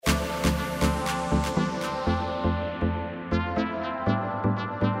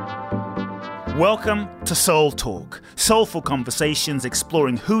Welcome to Soul Talk, soulful conversations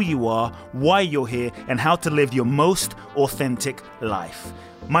exploring who you are, why you're here, and how to live your most authentic life.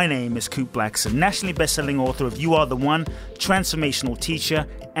 My name is Coop Blackson, nationally best-selling author of You Are the One, transformational teacher,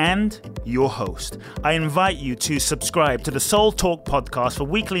 and your host. I invite you to subscribe to the Soul Talk podcast for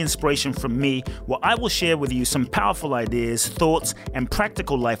weekly inspiration from me, where I will share with you some powerful ideas, thoughts, and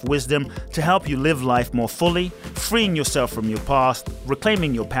practical life wisdom to help you live life more fully, freeing yourself from your past,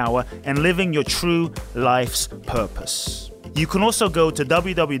 reclaiming your power, and living your true life's purpose. You can also go to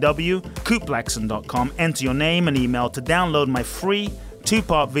www.coopblackson.com, enter your name and email to download my free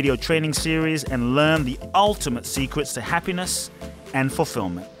 2-part video training series and learn the ultimate secrets to happiness and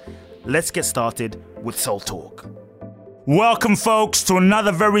fulfillment. Let's get started with Soul Talk. Welcome, folks, to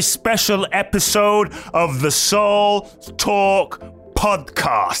another very special episode of the Soul Talk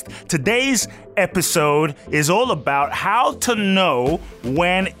podcast. Today's episode is all about how to know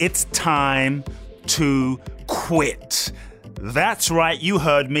when it's time to quit. That's right, you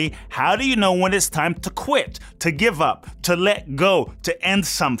heard me. How do you know when it's time to quit, to give up, to let go, to end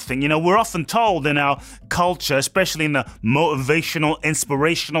something? You know, we're often told in our culture, especially in the motivational,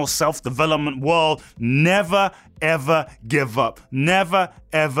 inspirational, self-development world, never, ever give up. Never,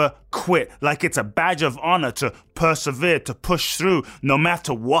 ever quit. Like it's a badge of honor to persevere, to push through, no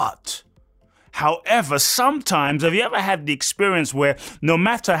matter what. However, sometimes, have you ever had the experience where no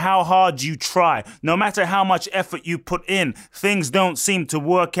matter how hard you try, no matter how much effort you put in, things don't seem to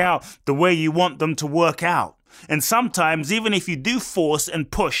work out the way you want them to work out? And sometimes, even if you do force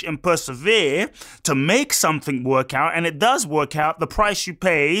and push and persevere to make something work out, and it does work out, the price you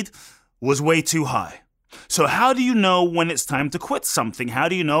paid was way too high. So how do you know when it's time to quit something? How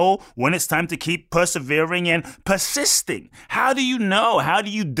do you know when it's time to keep persevering and persisting? How do you know? How do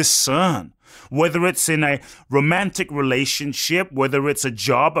you discern? Whether it's in a romantic relationship, whether it's a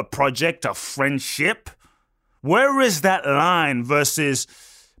job, a project, a friendship, where is that line versus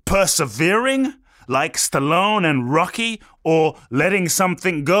persevering like Stallone and Rocky, or letting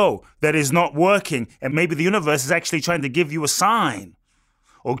something go that is not working and maybe the universe is actually trying to give you a sign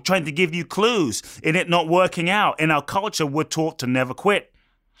or trying to give you clues in it not working out? In our culture, we're taught to never quit,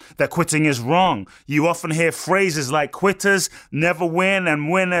 that quitting is wrong. You often hear phrases like quitters never win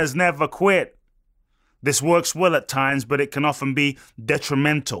and winners never quit. This works well at times, but it can often be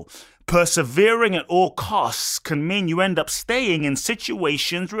detrimental. Persevering at all costs can mean you end up staying in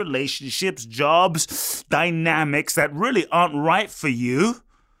situations, relationships, jobs, dynamics that really aren't right for you.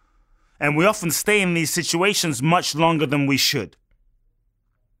 And we often stay in these situations much longer than we should.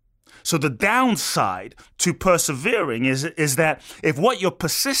 So the downside to persevering is that if what you're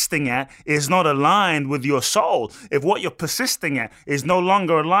persisting at is not aligned with your soul, if what you're persisting at is no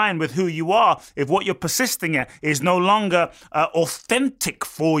longer aligned with who you are, if what you're persisting at is no longer authentic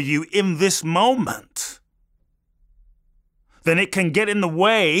for you in this moment, then it can get in the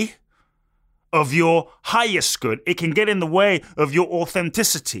way of your highest good. It can get in the way of your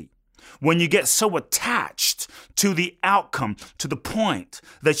authenticity. When you get so attached to the outcome, to the point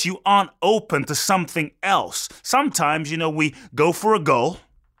that you aren't open to something else. Sometimes, we go for a goal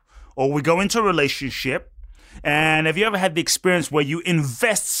or we go into a relationship. And have you ever had the experience where you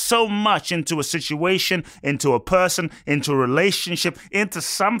invest so much into a situation, into a person, into a relationship, into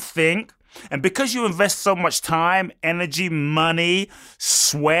something, and because you invest so much time, energy, money,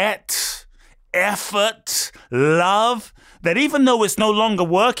 sweat, effort, love, that even though it's no longer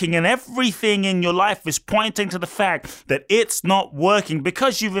working and everything in your life is pointing to the fact that it's not working,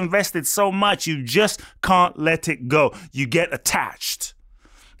 because you've invested so much, you just can't let it go. You get attached.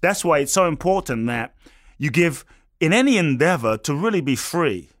 That's why it's so important that you give, in any endeavor to really be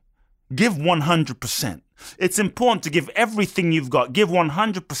free, give 100%. It's important to give everything you've got. Give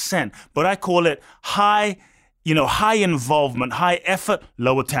 100%. But I call it high involvement, high effort,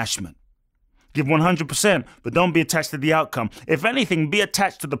 low attachment. Give 100%, but don't be attached to the outcome. If anything, be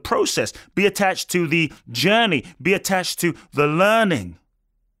attached to the process. Be attached to the journey. Be attached to the learning,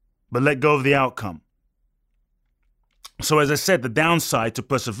 but let go of the outcome. So as I said, the downside to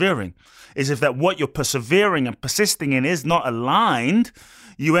persevering is if that what you're persevering and persisting in is not aligned,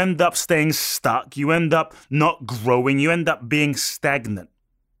 you end up staying stuck. You end up not growing. You end up being stagnant.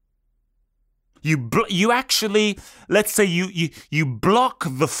 You actually, let's say you block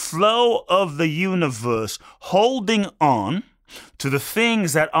the flow of the universe, holding on to the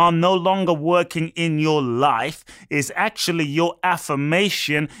things that are no longer working in your life is actually your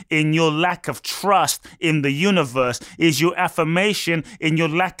affirmation in your lack of trust in the universe, is your affirmation in your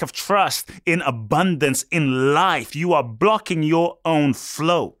lack of trust in abundance in life. You are blocking your own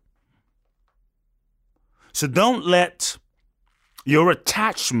flow. So don't let Your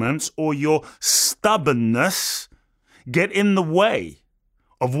attachments or your stubbornness get in the way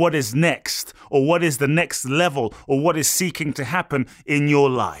of what is next, or what is the next level, or what is seeking to happen in your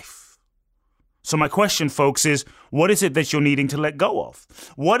life. So my question, folks, is what is it that you're needing to let go of?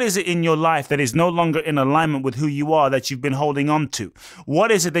 What is it in your life that is no longer in alignment with who you are that you've been holding on to?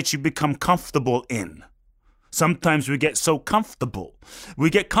 What is it that you become comfortable in? Sometimes we get so comfortable.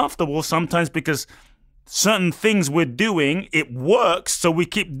 We get comfortable sometimes because certain things we're doing, it works, so we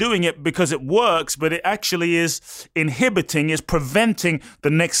keep doing it because it works, but it actually is inhibiting, is preventing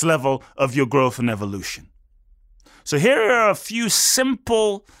the next level of your growth and evolution. So here are a few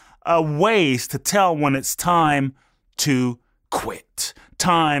simple ways to tell when it's time to quit,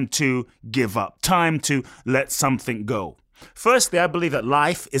 time to give up, time to let something go. Firstly, I believe that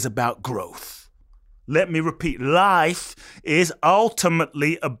life is about growth. Let me repeat, life is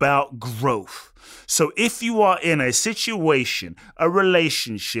ultimately about growth. So if you are in a situation, a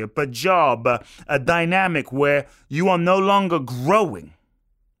relationship, a job, a dynamic where you are no longer growing,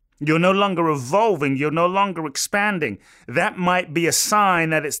 you're no longer evolving, you're no longer expanding, that might be a sign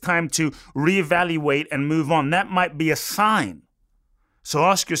that it's time to reevaluate and move on. That might be a sign. So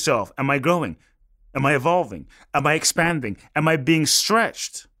ask yourself, am I growing? Am I evolving? Am I expanding? Am I being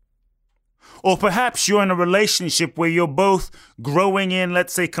stretched? Or perhaps you're in a relationship where you're both growing in,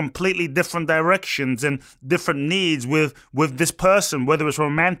 let's say, completely different directions and different needs with this person, whether it's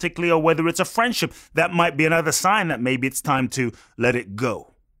romantically or whether it's a friendship. That might be another sign that maybe it's time to let it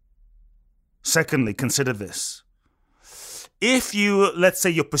go. Secondly, consider this. If you, let's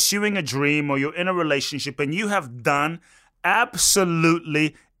say you're pursuing a dream or you're in a relationship and you have done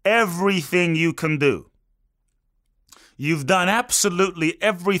absolutely everything you can do, you've done absolutely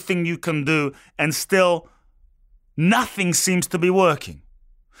everything you can do and still nothing seems to be working.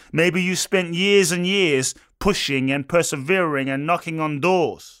 Maybe you spent years and years pushing and persevering and knocking on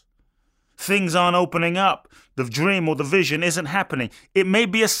doors. Things aren't opening up. The dream or the vision isn't happening. It may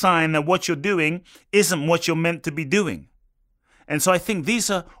be a sign that what you're doing isn't what you're meant to be doing. And so I think these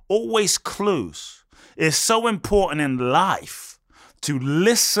are always clues. It's so important in life to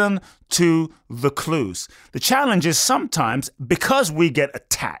listen to the clues. The challenge is sometimes because we get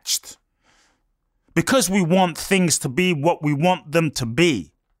attached, because we want things to be what we want them to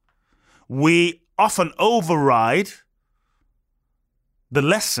be, we often override the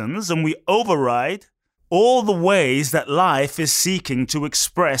lessons and we override all the ways that life is seeking to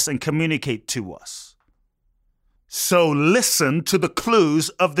express and communicate to us. So listen to the clues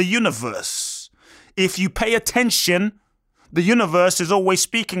of the universe. If you pay attention, the universe is always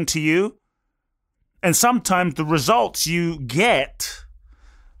speaking to you, and sometimes the results you get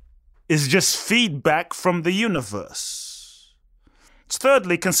is just feedback from the universe.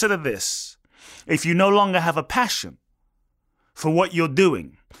 Thirdly, consider this. If you no longer have a passion for what you're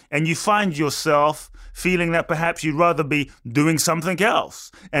doing, and you find yourself feeling that perhaps you'd rather be doing something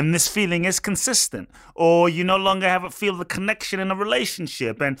else, and this feeling is consistent, or you no longer feel the connection in a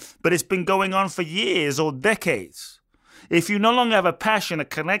relationship, but it's been going on for years or decades. If you no longer have a passion, a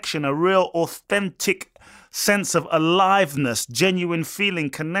connection, a real authentic sense of aliveness, genuine feeling,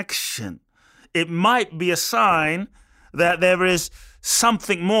 connection, it might be a sign that there is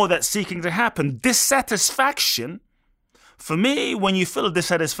something more that's seeking to happen. Dissatisfaction, for me, when you feel a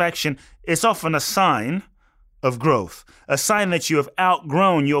dissatisfaction, it's often a sign of growth, a sign that you have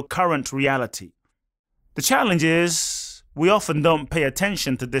outgrown your current reality. The challenge is we often don't pay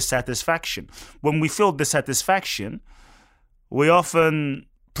attention to dissatisfaction. When we feel dissatisfaction, we often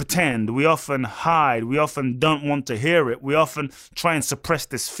pretend, we often hide, we often don't want to hear it. We often try and suppress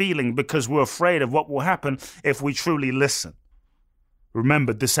this feeling because we're afraid of what will happen if we truly listen.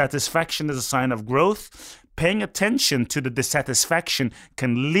 Remember, dissatisfaction is a sign of growth. Paying attention to the dissatisfaction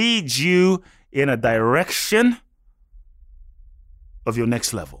can lead you in a direction of your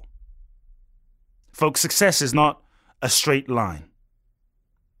next level. Folks, success is not a straight line.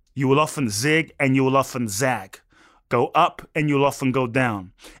 You will often zig and you will often zag. Go up and you'll often go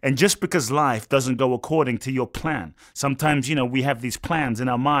down. And just because life doesn't go according to your plan, sometimes, we have these plans in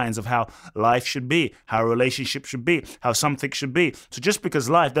our minds of how life should be, how a relationship should be, how something should be. So just because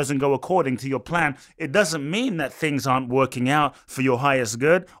life doesn't go according to your plan, it doesn't mean that things aren't working out for your highest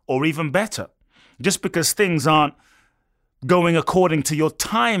good or even better. Just because things aren't going according to your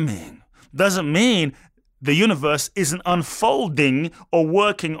timing doesn't mean the universe isn't unfolding or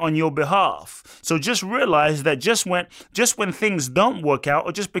working on your behalf. So just realize that just when things don't work out,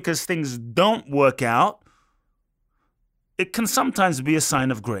 or just because things don't work out, it can sometimes be a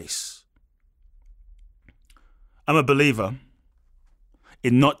sign of grace. I'm a believer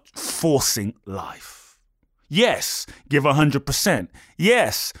in not forcing life. Yes, give 100%.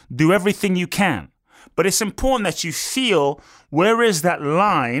 Yes, do everything you can. But it's important that you feel where is that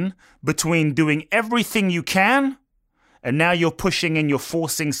line between doing everything you can and now you're pushing and you're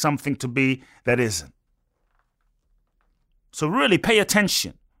forcing something to be that isn't. So really pay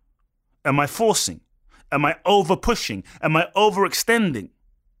attention. Am I forcing? Am I over pushing? Am I overextending?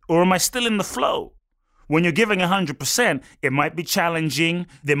 Or am I still in the flow? When you're giving 100%, it might be challenging.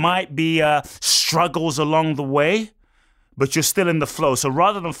 There might be struggles along the way, but you're still in the flow. So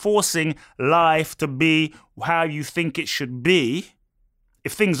rather than forcing life to be how you think it should be,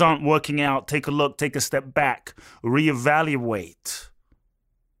 if things aren't working out, take a look, take a step back, reevaluate,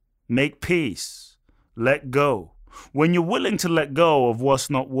 make peace, let go. When you're willing to let go of what's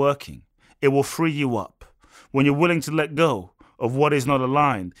not working, it will free you up. When you're willing to let go of what is not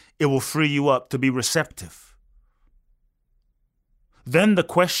aligned, it will free you up to be receptive. Then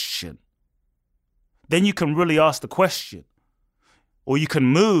you can really ask the question, or you can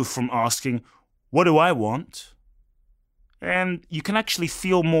move from asking, what do I want? And you can actually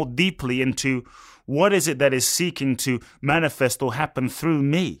feel more deeply into what is it that is seeking to manifest or happen through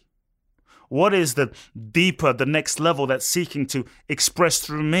me? What is the deeper, the next level that's seeking to express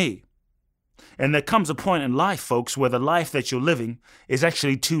through me? And there comes a point in life, folks, where the life that you're living is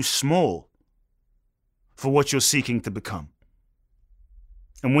actually too small for what you're seeking to become.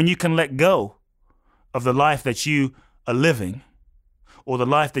 And when you can let go of the life that you are living or the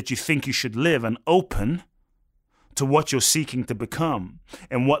life that you think you should live and open to what you're seeking to become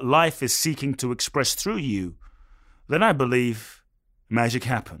and what life is seeking to express through you, then I believe magic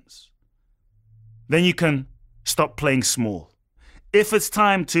happens. Then you can stop playing small. If it's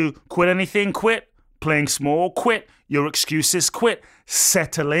time to quit anything, quit playing small, quit your excuses, quit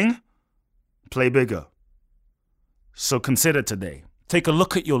settling, play bigger. So consider today. Take a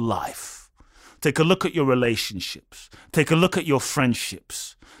look at your life. Take a look at your relationships. Take a look at your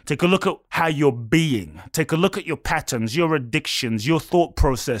friendships. Take a look at how you're being. Take a look at your patterns, your addictions, your thought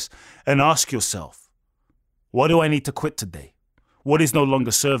process, and ask yourself, what do I need to quit today? What is no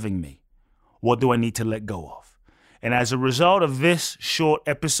longer serving me? What do I need to let go of? And as a result of this short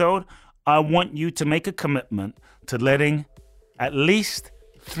episode, I want you to make a commitment to letting at least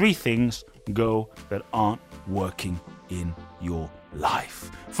 3 things go that aren't working in your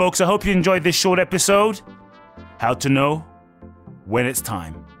life. Folks, I hope you enjoyed this short episode. How to know when it's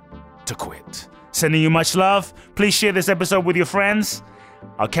time to quit. Sending you much love. Please share this episode with your friends.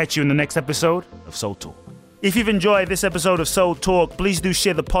 I'll catch you in the next episode of Soul Talk. If you've enjoyed this episode of Soul Talk, please do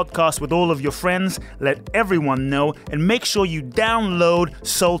share the podcast with all of your friends. Let everyone know and make sure you download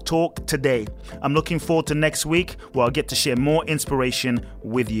Soul Talk today. I'm looking forward to next week where I'll get to share more inspiration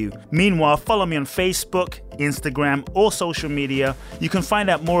with you. Meanwhile, follow me on Facebook, Instagram, or social media. You can find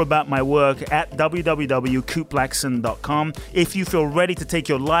out more about my work at www.coopblackson.com. If you feel ready to take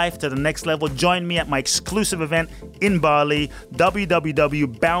your life to the next level, join me at my exclusive event in Bali,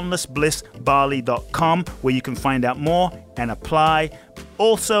 www.boundlessblissbali.com, where you can find out more and apply.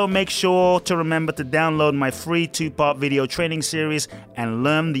 Also, make sure to remember to download my free 2-part video training series and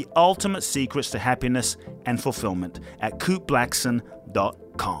learn the ultimate secrets to happiness and fulfillment at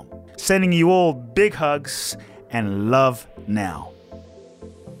coopblackson.com. Sending you all big hugs and love now.